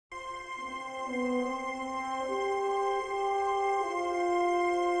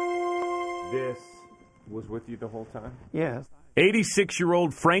This was with you the whole time? Yes.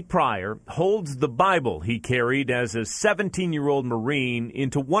 86-year-old Frank Pryor holds the Bible he carried as a 17-year-old Marine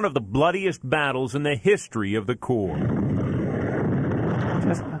into one of the bloodiest battles in the history of the Corps.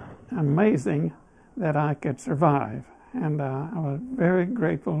 Just amazing that I could survive, and I was very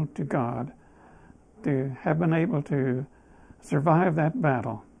grateful to God to have been able to survive that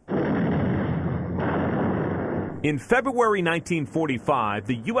battle. In February 1945,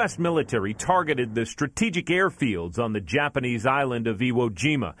 the U.S. military targeted the strategic airfields on the Japanese island of Iwo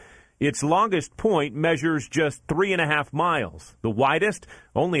Jima. Its longest point measures just 3.5 miles. The widest,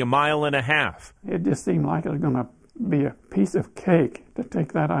 only 1.5 miles. It just seemed like it was going to be a piece of cake to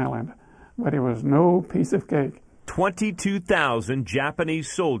take that island, but it was no piece of cake. 22,000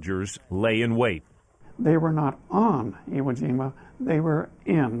 Japanese soldiers lay in wait. They were not on Iwo Jima, they were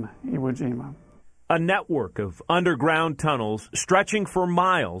in Iwo Jima. A network of underground tunnels stretching for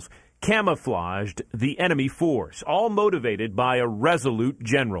miles camouflaged the enemy force, all motivated by a resolute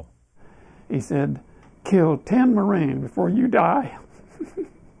general. He said, "Kill 10 Marines before you die."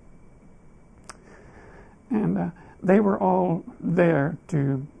 And they were all there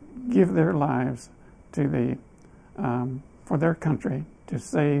to give their lives to for their country, to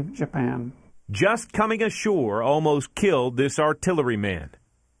save Japan. Just coming ashore almost killed this artilleryman.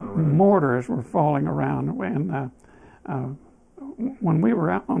 Mortars were falling around, and when we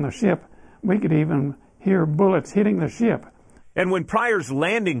were out on the ship, we could even hear bullets hitting the ship. And when Pryor's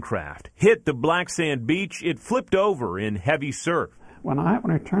landing craft hit the black sand beach, it flipped over in heavy surf. When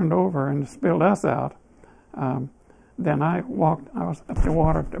it turned over and spilled us out, then I was up the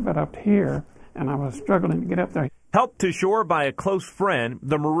water about up here, and I was struggling to get up there. Helped to shore by a close friend,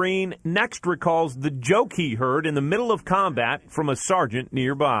 the Marine next recalls the joke he heard in the middle of combat from a sergeant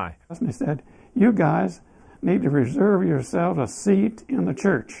nearby. And he said, "You guys need to reserve yourselves a seat in the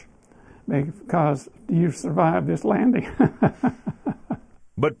church because you survived this landing."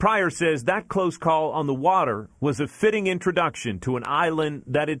 But Pryor says that close call on the water was a fitting introduction to an island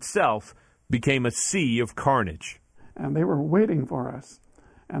that itself became a sea of carnage. And they were waiting for us.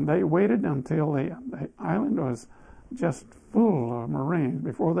 And they waited until the island was just full of Marines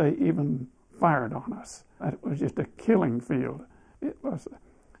before they even fired on us. It was just a killing field. It was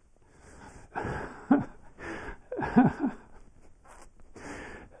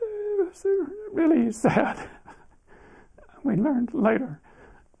really sad. We learned later.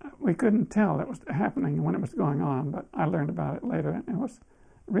 We couldn't tell it was happening when it was going on, but I learned about it later, and it was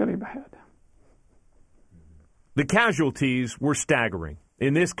really bad. The casualties were staggering.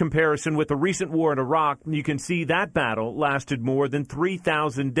 In this comparison with the recent war in Iraq, you can see that battle lasted more than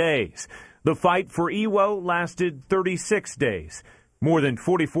 3,000 days. The fight for Iwo lasted 36 days. More than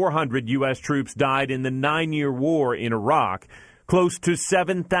 4,400 U.S. troops died in the 9-year war in Iraq. Close to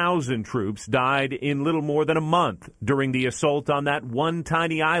 7,000 troops died in little more than a month during the assault on that one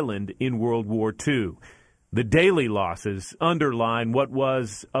tiny island in World War II. The daily losses underline what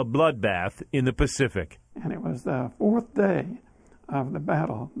was a bloodbath in the Pacific. And it was the 4th day of the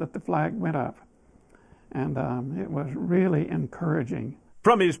battle that the flag went up, and it was really encouraging.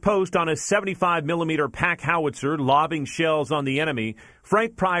 From his post on a 75-millimeter pack howitzer lobbing shells on the enemy,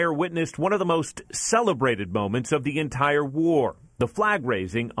 Frank Pryor witnessed one of the most celebrated moments of the entire war, the flag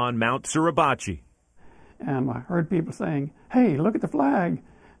raising on Mount Suribachi. And I heard people saying, "Hey, look at the flag,"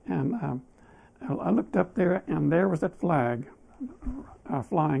 and I looked up there, and there was that flag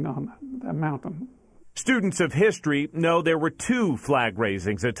flying on the mountain. Students of history know there were 2 flag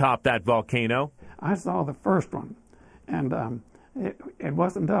raisings atop that volcano. I saw the first one, and it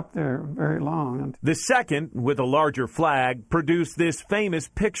wasn't up there very long. The second, with a larger flag, produced this famous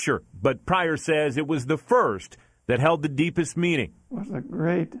picture, but Pryor says it was the first that held the deepest meaning. It was a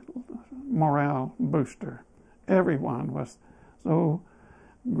great morale booster. Everyone was so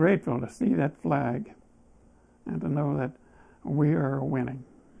grateful to see that flag and to know that we are winning.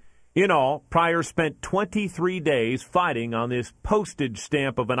 In all, Pryor spent 23 days fighting on this postage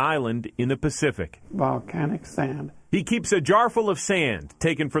stamp of an island in the Pacific. Volcanic sand. He keeps a jar full of sand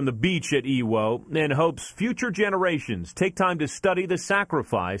taken from the beach at Iwo and hopes future generations take time to study the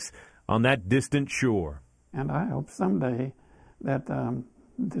sacrifice on that distant shore. And I hope someday that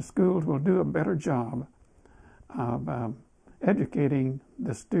the schools will do a better job of educating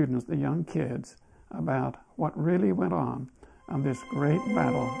the students, the young kids, about what really went on this great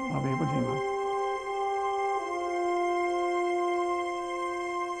battle of Iwo Jima.